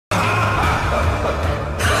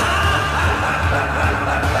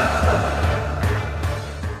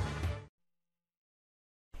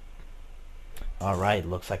Alright,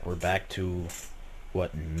 looks like we're back to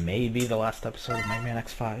what may be the last episode of Megaman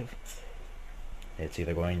X5. It's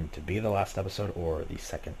either going to be the last episode or the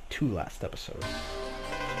second to last episode.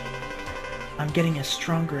 I'm getting a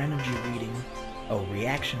stronger energy reading. Oh,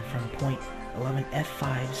 reaction from point 11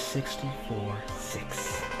 F5 64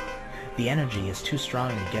 6. The energy is too strong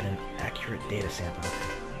to get an accurate data sample.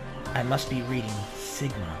 I must be reading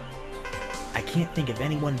Sigma. I can't think of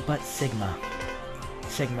anyone but Sigma.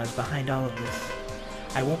 Sigma's behind all of this.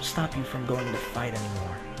 I won't stop you from going to fight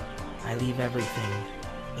anymore. I leave everything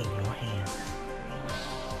in your hands.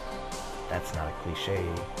 That's not a cliche.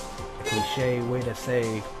 A cliche way to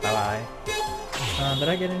say bye-bye. Did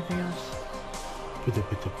I get anything else?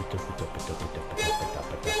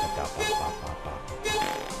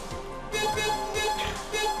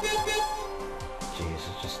 Jeez,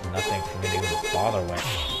 it's just nothing for me to even bother with.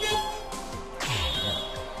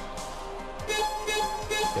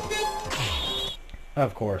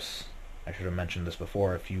 Of course, I should have mentioned this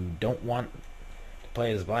before, if you don't want to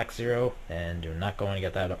play as Black Zero, then you're not going to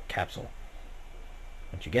get that capsule.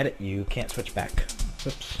 Once you get it, you can't switch back.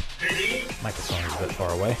 Oops. Microphone is a bit far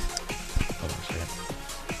away. Hold on a second.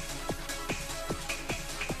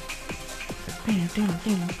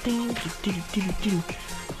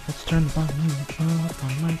 Let's turn the volume up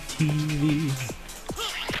on my TV.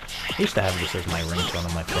 I used to have this as my ringtone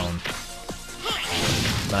on my phone.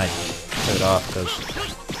 Then I took it off because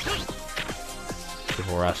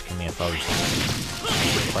people were asking me if I was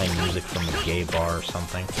playing music from a gay bar or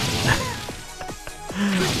something.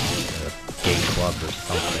 Or a gay club or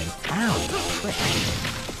something. Ow, prick.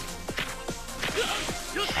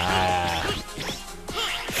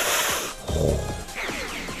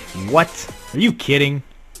 What? Are you kidding?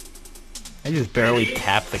 I just barely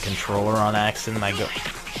tapped the controller on accident and I go...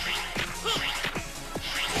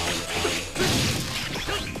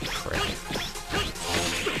 Frick.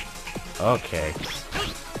 Okay.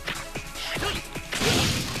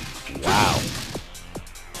 Wow.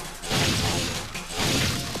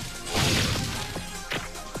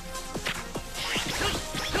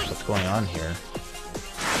 What's going on here?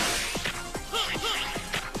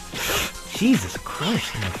 Jesus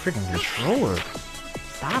Christ, my freaking controller.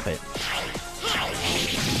 Stop it.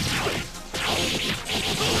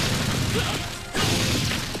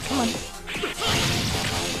 Come on.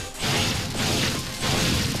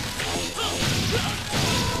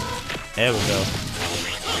 There we go.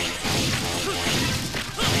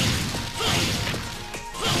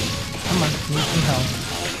 Come on, need some help.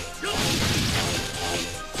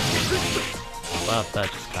 Well, that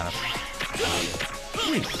just kind of...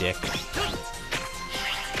 You dick.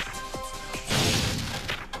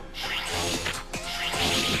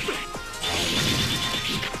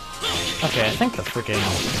 Okay, I think the freaking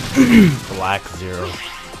Black Zero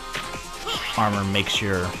armor makes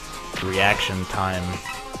your reaction time,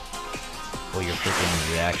 well, your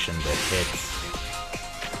freaking reaction to hits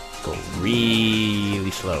go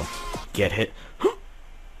really slow. Get hit.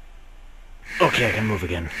 Okay, I can move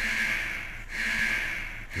again.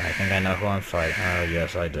 I think I know who I'm fighting. Oh,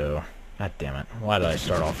 yes, I do. God damn it. Why did I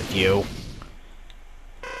start off with you?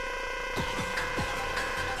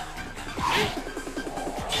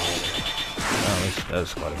 Oh, at least it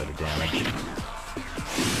does quite a bit of damage.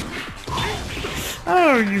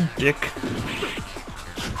 Oh, you dick.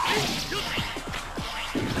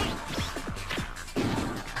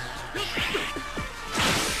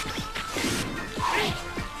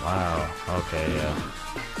 Wow, okay, yeah.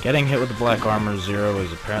 Getting hit with the Black Armor Zero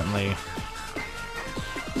is apparently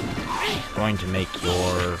going to make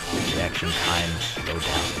your reaction time slow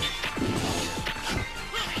down.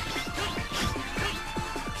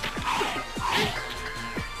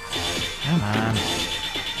 Come on.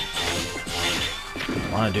 I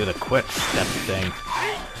want to do the quick step thing.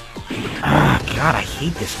 Ah, God, I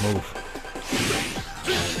hate this move.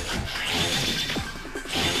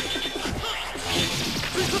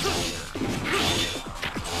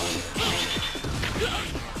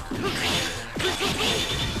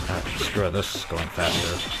 Screw it, this is going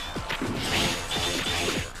faster.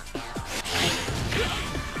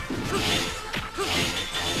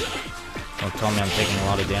 Don't tell me I'm taking a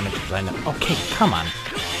lot of damage because I know. Okay, come on.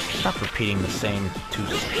 Stop repeating the same two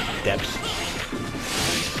steps.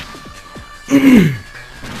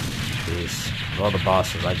 Jeez. Of all the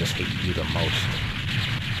bosses, I just hate you the most.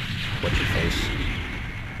 What's your face?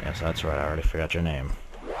 Yes, that's right, I already forgot your name.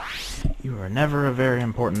 You were never a very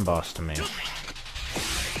important boss to me.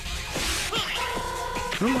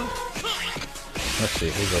 Come on. Let's see,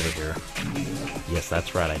 who's over here? Yes,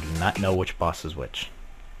 that's right, I do not know which boss is which.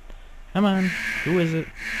 Come on, who is it?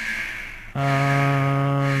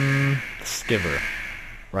 Skiver,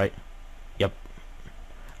 right? Yep.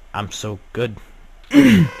 I'm so good.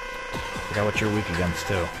 Forgot what you're weak against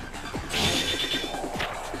too.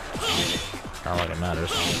 Not like it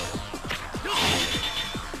matters.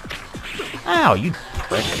 Ow, you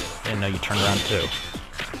prick! Didn't know you turned around too.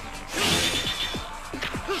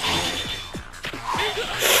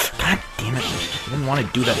 God damn it! I didn't want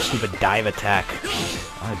to do that stupid dive attack.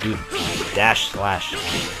 I want to do dash slash.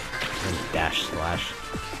 Dash slash.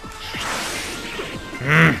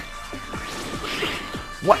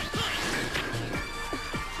 What?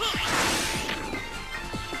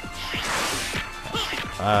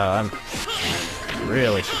 I'm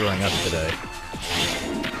really screwing up today.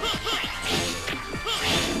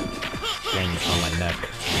 Getting this on my neck.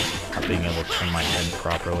 Not being able to turn my head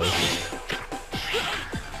properly.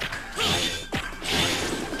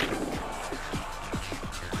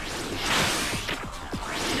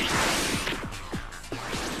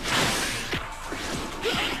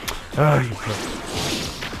 Oh, you prick.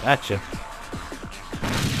 Gotcha.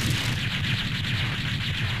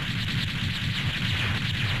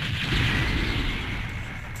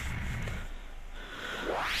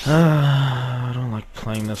 I don't like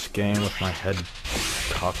playing this game with my head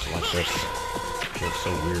cocked like this. It feels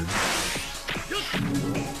so weird.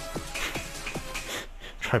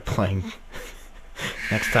 Try playing.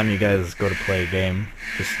 Next time you guys go to play a game,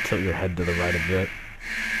 just tilt your head to the right a bit.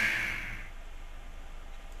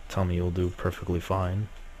 Tell me you'll do perfectly fine.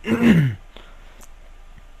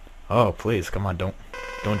 Oh, please, come on, don't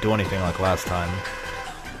do anything like last time.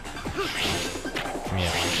 Give me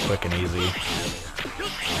a quick and easy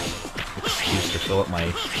excuse to fill up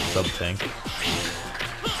my sub-tank.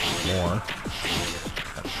 More.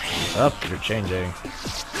 Up, you're changing.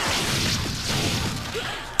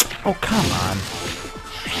 Oh, come on.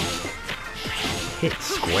 Hit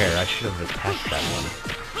square, I should have attacked that one.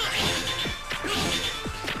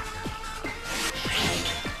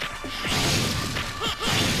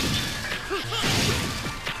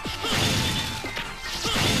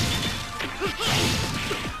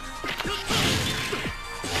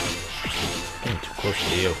 Close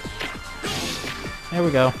to you. There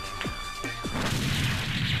we go.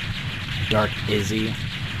 Dark Izzy.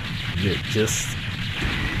 You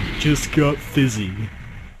just got fizzy.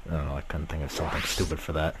 I don't know, I couldn't think of something stupid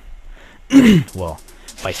for that. Well,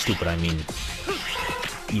 by stupid I mean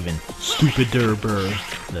even stupider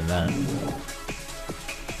than that.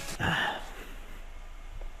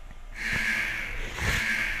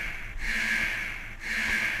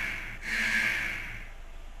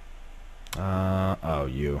 Oh,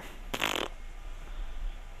 you.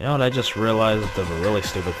 You know what, I just realized of a really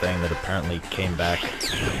stupid thing that apparently came back.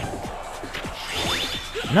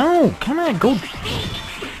 No! Come on, go...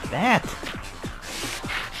 That!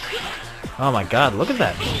 Oh my god, look at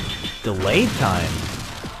that! Delay time!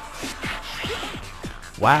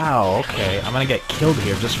 Wow, okay, I'm gonna get killed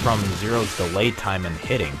here just from Zero's delay time and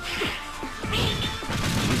hitting.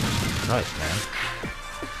 Jesus Christ, man.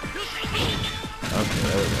 Okay,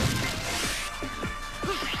 there we go.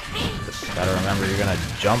 Gotta remember you're gonna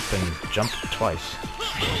jump and jump twice.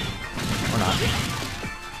 Or not.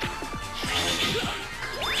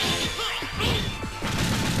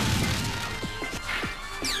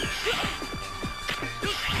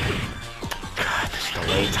 God, this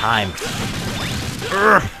delay time.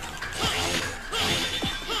 Urgh.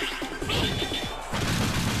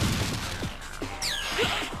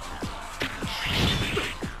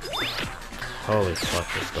 Holy fuck,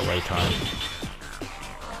 this delay time.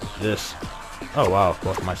 This. Oh wow,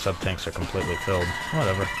 both my sub-tanks are completely filled.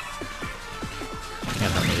 Whatever.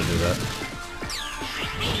 Can't help me to do that.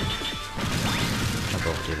 Jump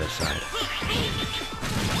over to this side.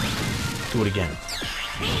 Do it again.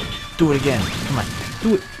 Do it again. Come on.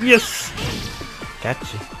 Do it. Yes!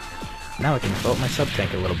 Gotcha. Now I can fill up my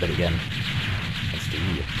sub-tank a little bit again. Thanks to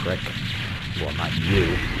you, you prick. Well, not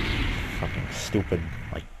you. Fucking stupid,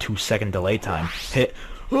 like, 2-second delay time. Hit.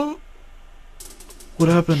 Oh! What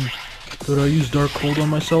happened? Did I use Dark Hold on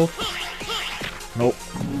myself? Nope.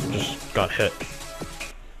 Just got hit.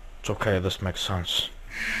 It's okay, this makes sense.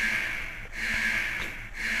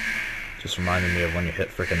 Just reminded me of when you hit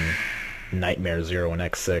frickin' Nightmare Zero in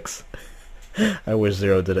X6. I wish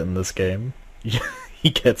Zero did it in this game. He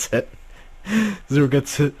gets hit. Zero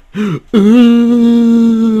gets hit. You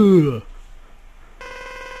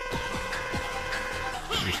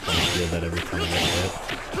just want to feel that every time I get hit.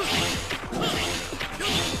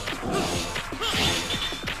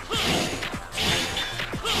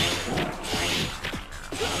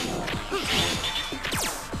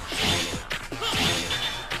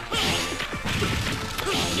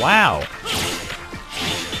 Wow!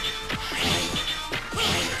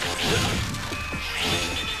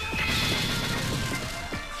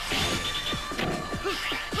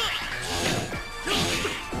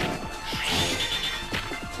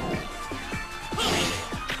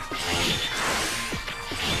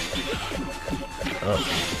 Oh.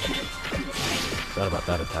 Forgot about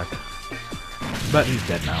that attack. But he's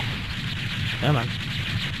dead now. Come on.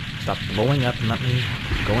 Stop blowing up and let me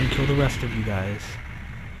go and kill the rest of you guys.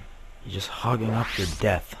 You're just hogging up your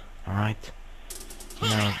death, alright? You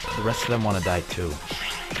know, the rest of them want to die too.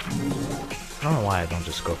 I don't know why I don't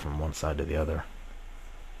just go from one side to the other.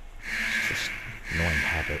 It's just an annoying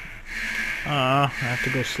habit. I have to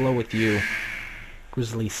go slow with you.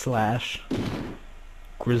 Grizzly Slash.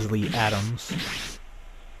 Grizzly Adams.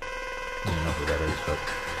 I don't know who that is, but...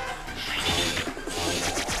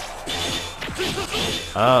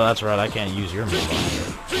 Oh, that's right, I can't use your move on here.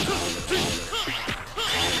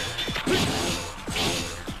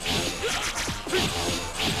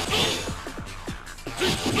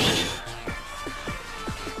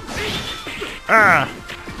 Ah!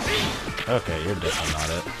 Okay, you're definitely not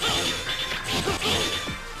it.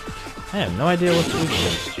 I have no idea what's weak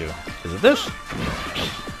against you. Is it this?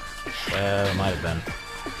 Well, it might have been.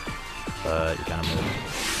 But you kind of moved.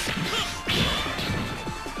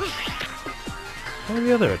 What are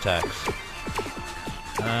the other attacks?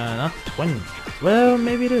 Not twin... Well,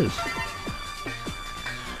 maybe it is.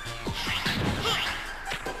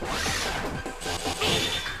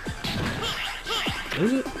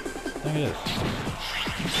 Is it? I think it is.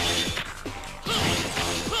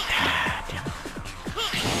 Ah, damn it.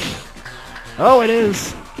 Oh, it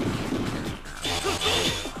is!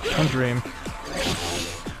 One dream.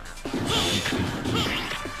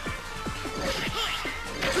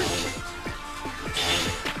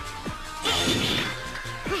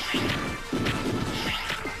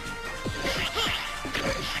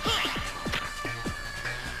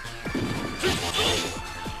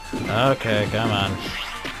 Okay, come on.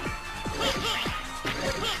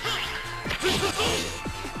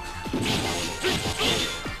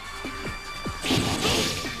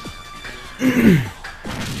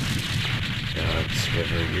 God,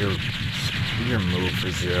 Skiver, your move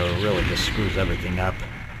for Zero really just screws everything up.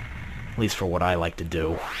 At least for what I like to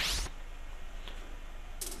do.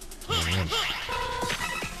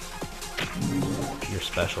 Your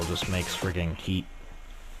special just makes friggin' Heat...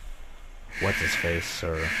 What's his face,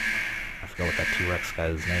 or... I forgot what that T-Rex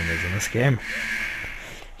guy's name is in this game.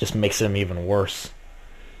 Just makes him even worse.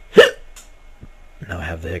 Now I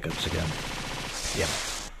have the hiccups again. Yeah.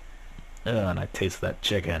 And I taste that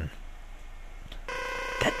chicken.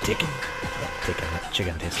 That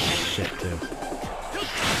chicken tastes like shit too.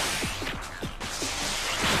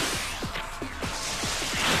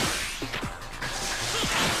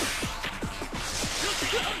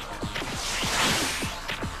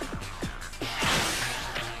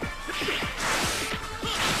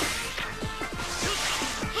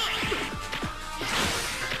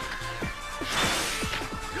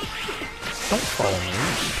 Don't follow me, you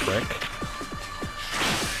prick.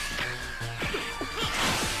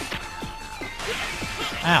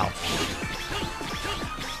 Ow.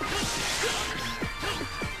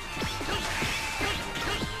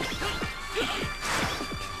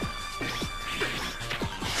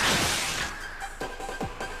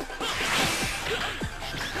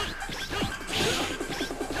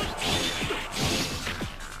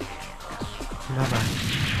 Bye-bye.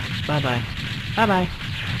 Bye-bye. Bye-bye.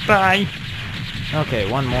 Bye! Okay,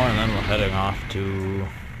 one more and then we're heading off to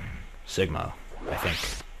Sigma, I think.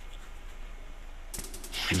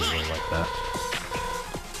 Usually like that.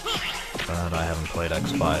 But I haven't played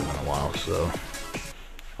X5 in a while, so...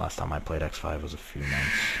 Last time I played X5 was a few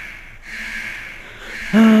months.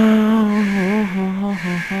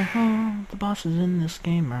 The bosses in this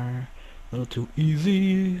game are a little too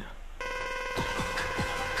easy.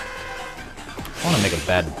 I want to make a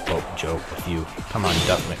bad boat joke with you. Come on,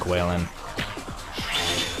 Duff McWhalen.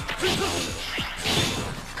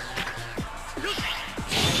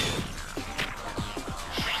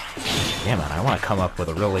 Yeah, man, I want to come up with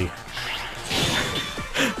a really...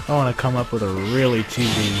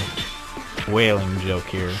 cheesy whaling joke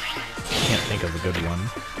here. I can't think of a good one.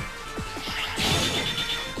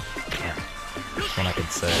 Damn. Which one I could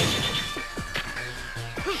say?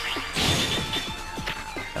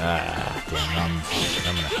 Ah, damn, I'm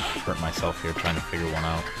gonna hurt myself here trying to figure one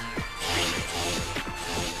out.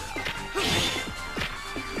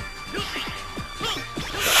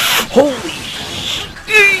 Holy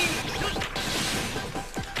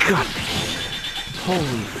God!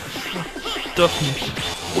 Holy fuck! Duff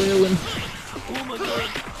McWhalen! Oh my God!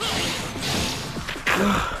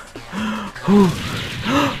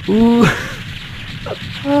 Ooh!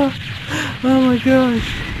 Oh my gosh!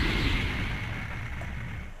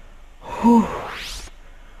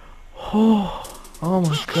 Oh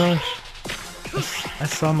my gosh. I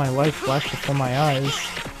saw my life flash before my eyes.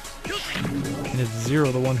 And it's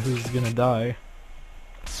Zero the one who's gonna die.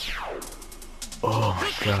 Oh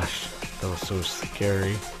my gosh, that was so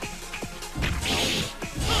scary.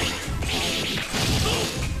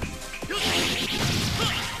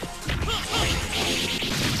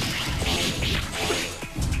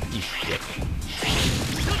 You dick.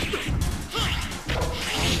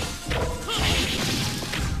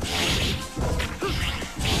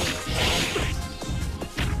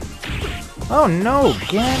 Oh no,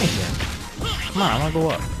 get out of here. Come on, I wanna go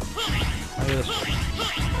up. Maybe this way.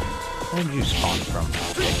 Where did you spawn from?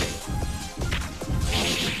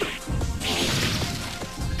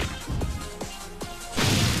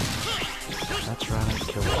 That's right, I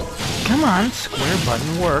killed it. Come on, square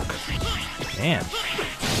button work. Man.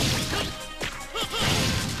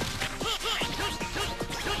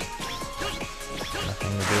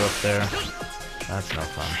 Nothing to do up there. That's no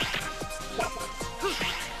fun.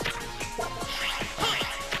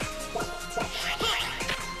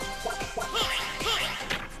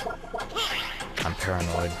 I'm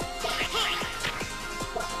paranoid.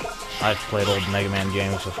 I've played old Megaman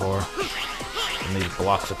games before. When these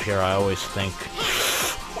blocks appear, I always think,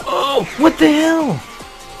 oh, what the hell?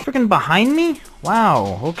 Freaking behind me?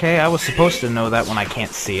 Wow, okay, I was supposed to know that when I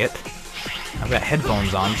can't see it. I've got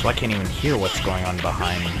headphones on, so I can't even hear what's going on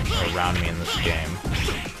behind or around me in this game.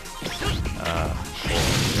 Oh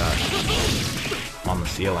gosh. I'm on the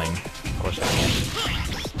ceiling. Of course I can't.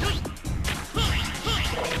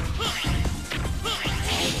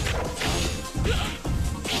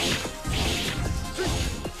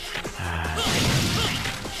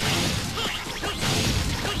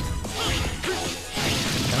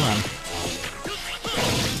 Come on.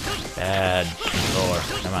 Bad controller.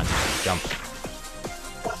 Come on, jump.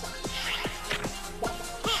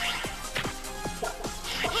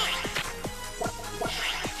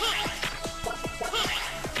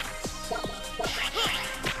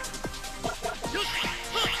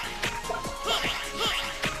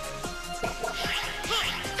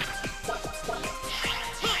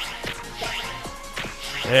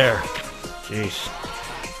 There. Jeez.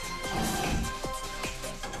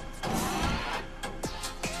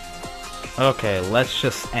 Okay, let's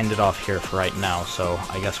just end it off here for right now. So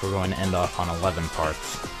I guess we're going to end off on 11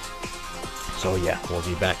 parts. So yeah, we'll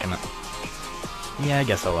be back in a... Yeah, I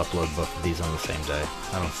guess I'll upload both of these on the same day.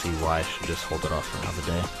 I don't see why I should just hold it off for another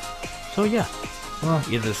day. So yeah, well,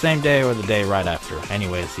 either the same day or the day right after.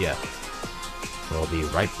 Anyways, yeah, we'll be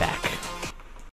right back.